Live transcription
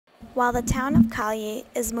While the town of Cagli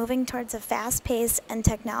is moving towards a fast-paced and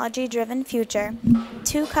technology-driven future,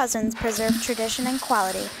 two cousins preserve tradition and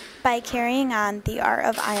quality by carrying on the art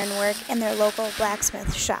of ironwork in their local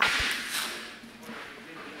blacksmith shop.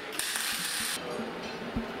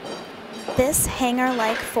 This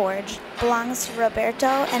hanger-like forge belongs to Roberto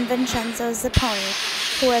and Vincenzo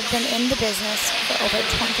Zapponi, who have been in the business for over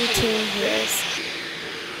 22 years.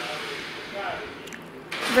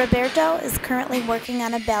 Roberto is currently working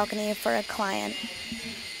on a balcony for a client.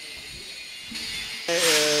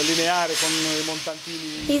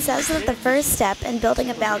 He says that the first step in building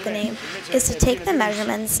a balcony is to take the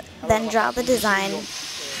measurements, then draw the design.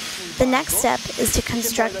 The next step is to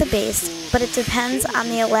construct the base, but it depends on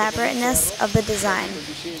the elaborateness of the design.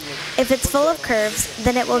 If it's full of curves,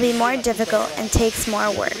 then it will be more difficult and takes more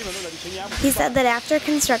work. He said that after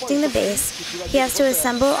constructing the base, he has to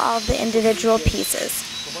assemble all of the individual pieces.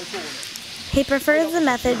 He prefers the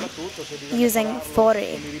method using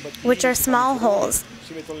fori, which are small holes.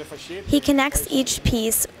 He connects each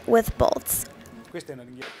piece with bolts.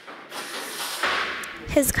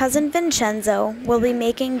 His cousin Vincenzo will be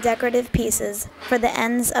making decorative pieces for the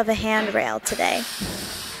ends of a handrail today.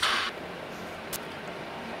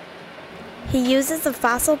 He uses a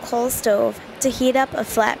fossil coal stove to heat up a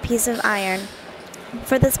flat piece of iron.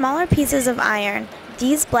 For the smaller pieces of iron,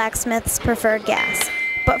 these blacksmiths prefer gas.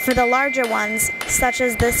 But for the larger ones, such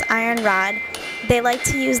as this iron rod, they like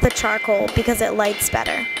to use the charcoal because it lights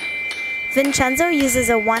better. Vincenzo uses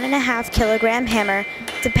a 1.5 kilogram hammer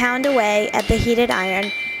to pound away at the heated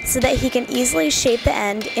iron so that he can easily shape the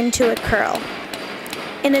end into a curl.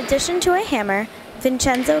 In addition to a hammer,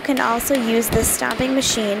 Vincenzo can also use this stomping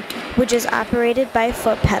machine, which is operated by a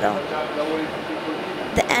foot pedal.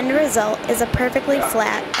 The end result is a perfectly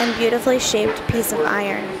flat and beautifully shaped piece of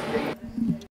iron.